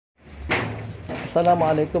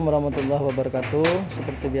Assalamualaikum warahmatullahi wabarakatuh.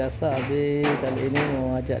 Seperti biasa, Abi kali ini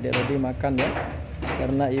mau ngajak Dek Rodi makan ya.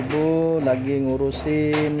 Karena ibu lagi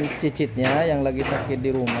ngurusin cicitnya yang lagi sakit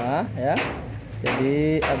di rumah ya.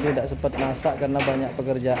 Jadi Abi tidak sempat masak karena banyak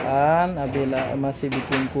pekerjaan. Abi masih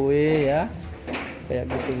bikin kue ya, kayak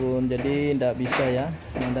gitu Bun. Jadi tidak bisa ya.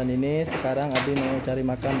 Nah, dan ini sekarang Abi mau cari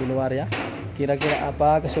makan di luar ya. Kira-kira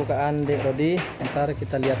apa kesukaan Dek Rodi? Ntar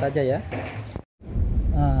kita lihat aja ya.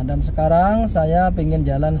 Nah, dan sekarang saya pengen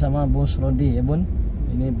jalan sama bos Rodi ya Bun.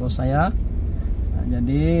 Ini bos saya. Nah,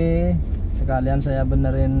 jadi sekalian saya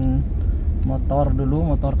benerin motor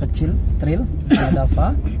dulu, motor kecil trail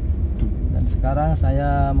Dafa. Dan sekarang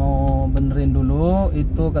saya mau benerin dulu.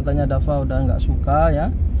 Itu katanya Dafa udah nggak suka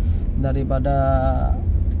ya, daripada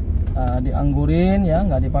dianggurin ya,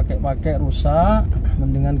 nggak dipakai-pakai rusak,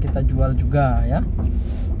 mendingan kita jual juga ya.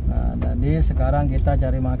 Nah, jadi sekarang kita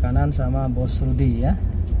cari makanan sama bos Rudi ya.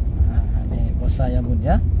 Nah, ini bos saya Bun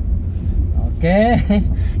ya. Oke,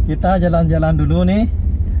 kita jalan-jalan dulu nih,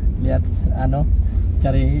 lihat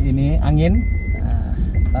cari ini angin. Nah,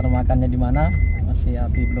 ntar makannya di mana masih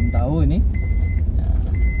Abi belum tahu ini. Nah,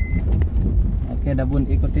 oke dah Bun,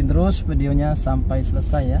 ikutin terus videonya sampai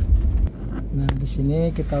selesai ya. Nah, di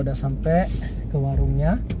sini kita udah sampai ke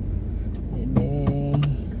warungnya. Ini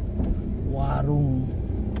warung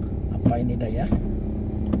apa ini dah ya?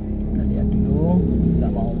 Kita lihat dulu.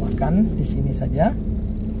 Nggak mau makan di sini saja.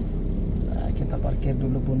 Nah, kita parkir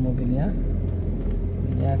dulu Bun mobilnya.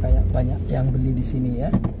 Ya, kayak banyak yang beli di sini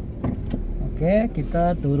ya. Oke,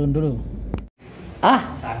 kita turun dulu.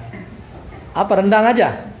 Apa rendang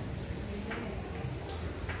aja?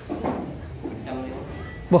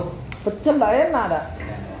 Wah, pecel lah enak dah.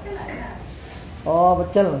 Oh,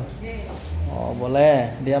 pecel. Oh,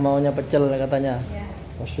 boleh. Dia maunya pecel katanya.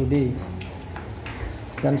 Mas Rudi.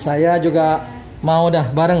 Dan saya juga mau dah,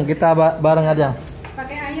 bareng kita bareng aja.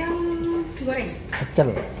 Pakai ayam goreng.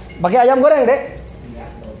 Pecel. Pakai ayam goreng, Dek?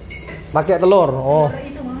 Pakai telur. Oh.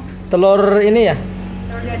 Telur ini ya?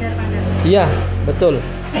 Telur dadar padang. Iya, betul.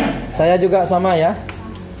 Saya juga sama ya.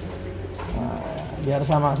 Nah, biar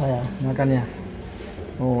sama saya makannya.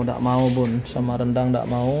 Oh, enggak mau Bun, sama rendang enggak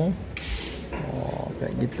mau. Oh,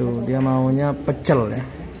 kayak gitu. Dia maunya pecel ya.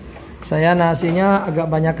 Saya nasinya agak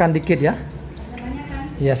banyakan dikit ya.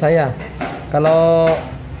 Banyakan. Iya saya. Kalau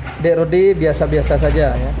Dek Rodi biasa-biasa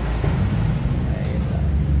saja ya.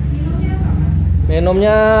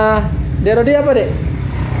 Minumnya Dek Rodi apa, Dek?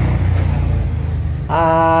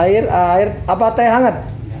 Air apa teh hangat?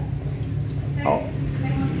 Oh.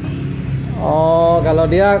 Oh, kalau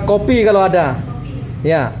dia kopi kalau ada.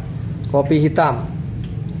 Ya, kopi hitam.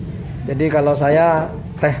 Jadi kalau saya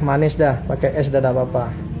teh manis dah, pakai es dah apa-apa.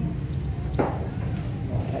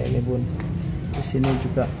 Nah, ini Bun. Di sini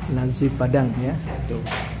juga nasi padang ya. Tuh.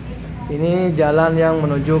 Ini jalan yang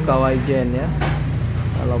menuju Kawajen ya.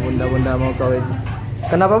 Kalau bunda-bunda mau Kawajen.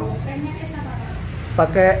 Kenapa?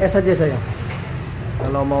 Pakai es aja saya.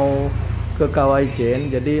 Kalau mau ke Kawajen,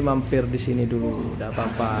 jadi mampir di sini dulu, tidak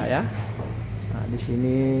apa-apa ya. Nah, di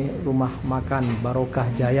sini rumah makan Barokah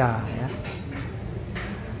Jaya ya.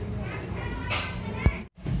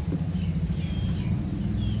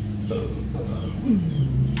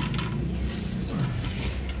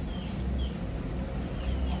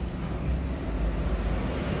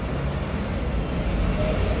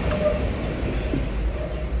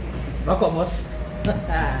 Rokok bos.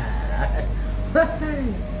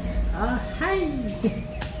 Hai.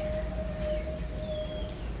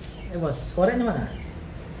 Bos, koreknya mana?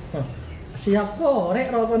 Siap korek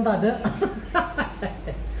rokok tak ada.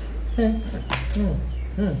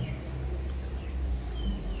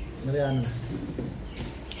 Berian.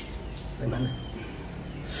 Bagaimana?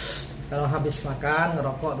 Kalau habis makan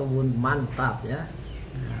ngerokok tuh Bun, mantap ya.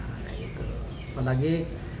 Nah, gitu. Apalagi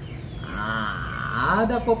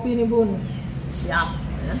ada kopi nih Bun, siap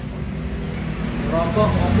ya. Rokok,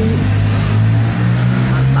 kopi,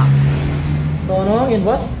 mantap. Tolongin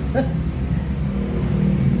bos.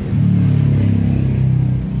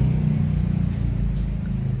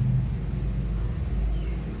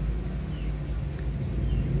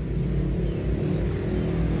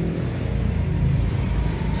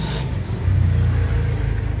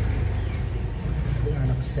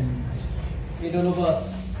 Ada pesen. Kopi dulu bos.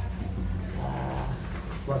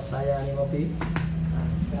 Bos saya nih kopi.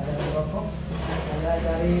 Nggak ada rokok. Saya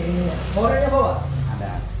cari ini. Koreknya bawa?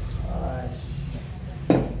 Ada.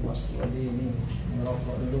 Bos Rodi ini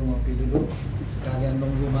ngerokok dulu, ngopi dulu. Sekalian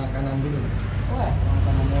nunggu makanan dulu. Wah,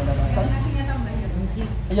 makanannya udah datang. Nasinya tambah ya.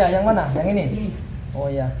 Iya, yang mana? Yang ini? Oh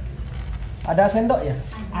iya. Ada sendok ya?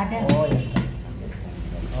 Ada. Oh iya.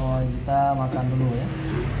 Oh, kita makan dulu ya.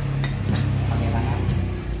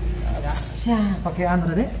 Ya, pakai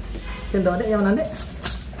anu dek. Cendol dek yang mana dek?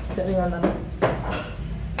 Cek yang mana dek?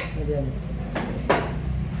 Ini dia nih.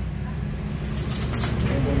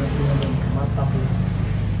 Kombinasinya mantap ya.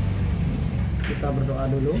 Kita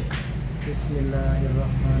berdoa dulu.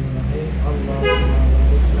 Bismillahirrahmanirrahim. Allahumma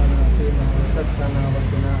barik lana fima razaqtana wa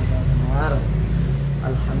qina adzabannar.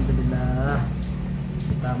 Alhamdulillah.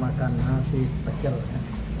 Kita makan nasi pecel ya.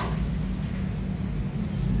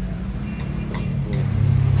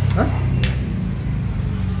 Hah?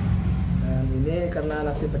 Dan ini karena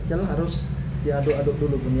nasi pecel harus diaduk-aduk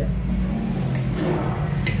dulu Bun ya.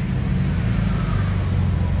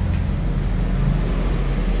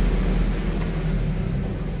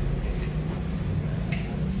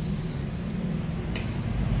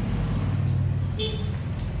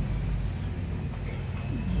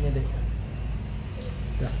 Ini deh.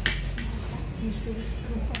 Ya.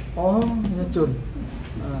 Oh, nyecun.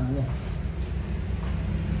 Nah, ini.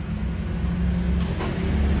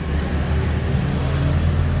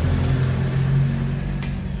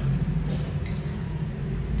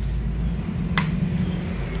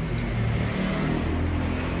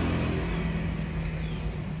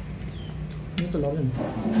 Ini telurnya nih.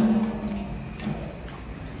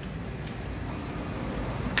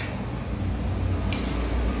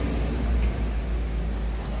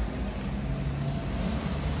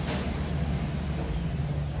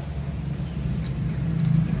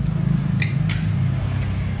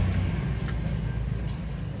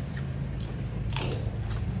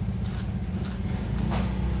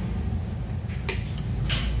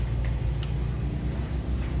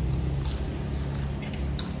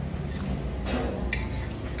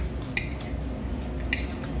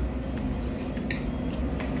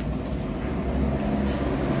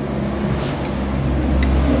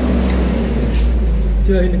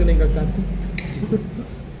 Jah ini kena kakak.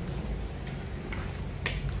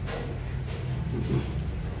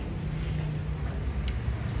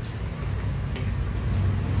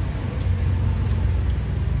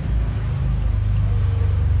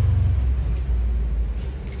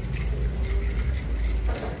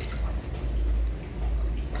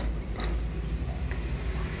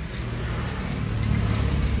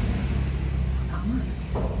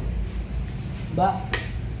 Mbak,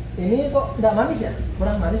 ini kok tidak manis ya?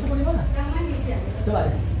 Kurang manis apa gimana? Kurang manis ya? Coba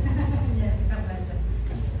deh. Ya, kita baca.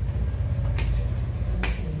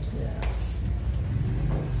 Ya.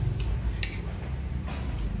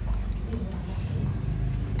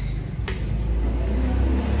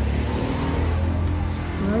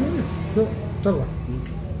 Nah ini, tuh, coba.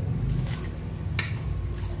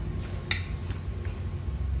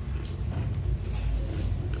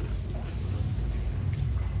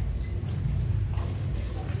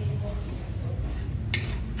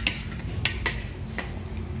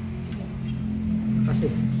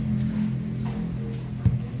 Kasih.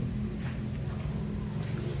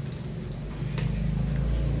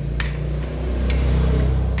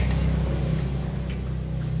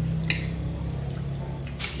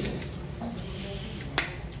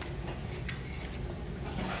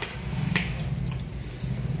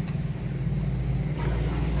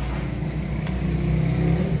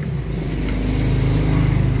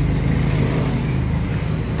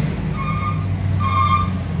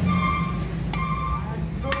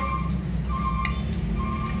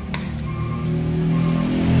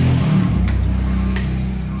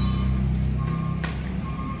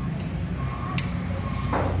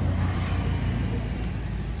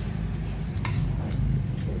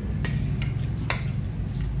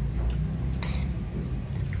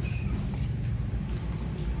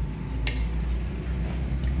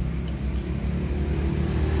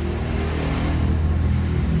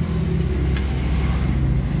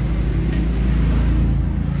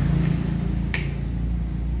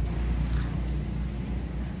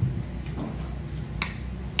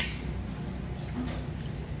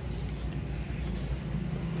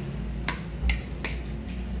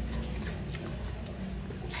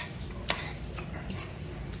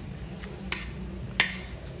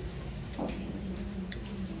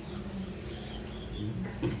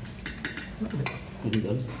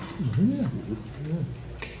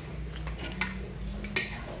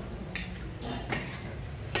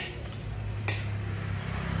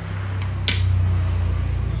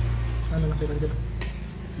 Anu nak lanjut.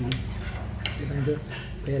 Lanjut.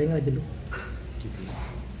 Piring aja dulu.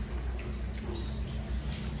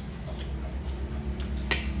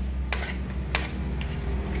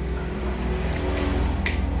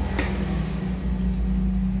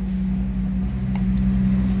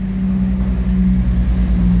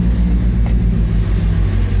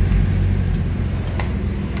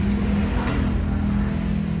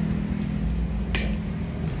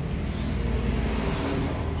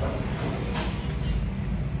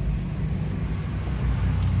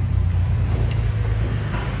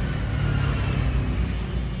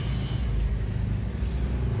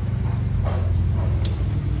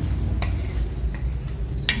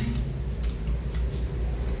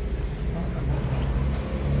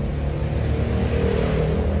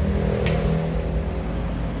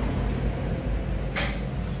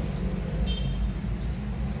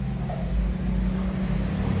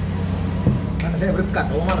 dekat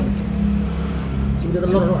Omar. Sudah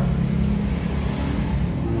telur doang.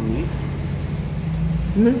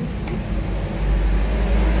 Ini.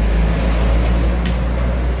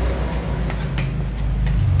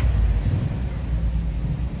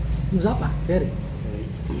 Ini siapa? Cari.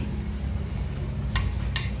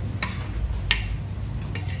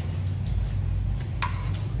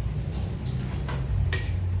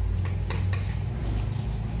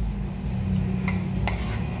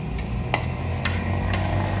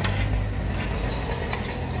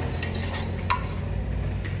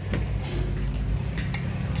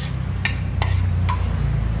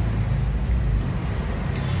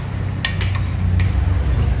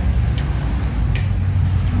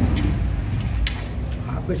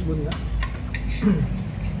 Habis Bunda.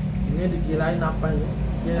 Ini dikirain apa ini?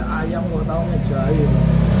 Kira ayam, gua taunya jahe.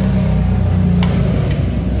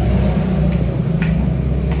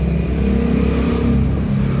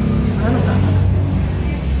 Enak kan?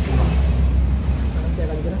 Nanti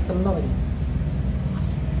akan kira telur ini.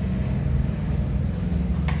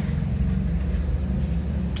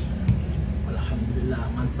 Alhamdulillah,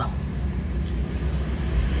 mantap.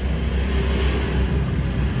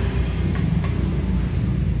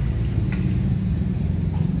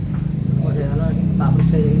 Tak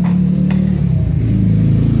bersih.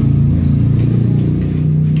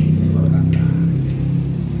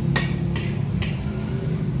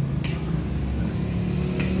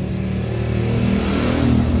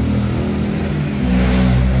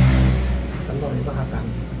 Telur dibahakan.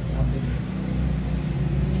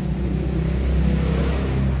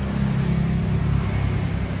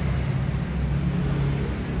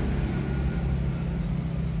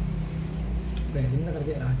 Ini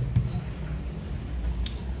kerja aja.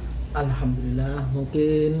 Alhamdulillah,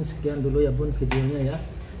 mungkin sekian dulu ya Bun videonya ya.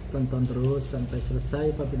 Tonton terus sampai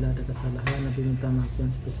selesai. Apabila ada kesalahan, Nabi minta maaf yang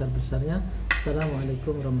sebesar-besarnya.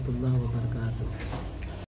 Assalamualaikum warahmatullahi wabarakatuh.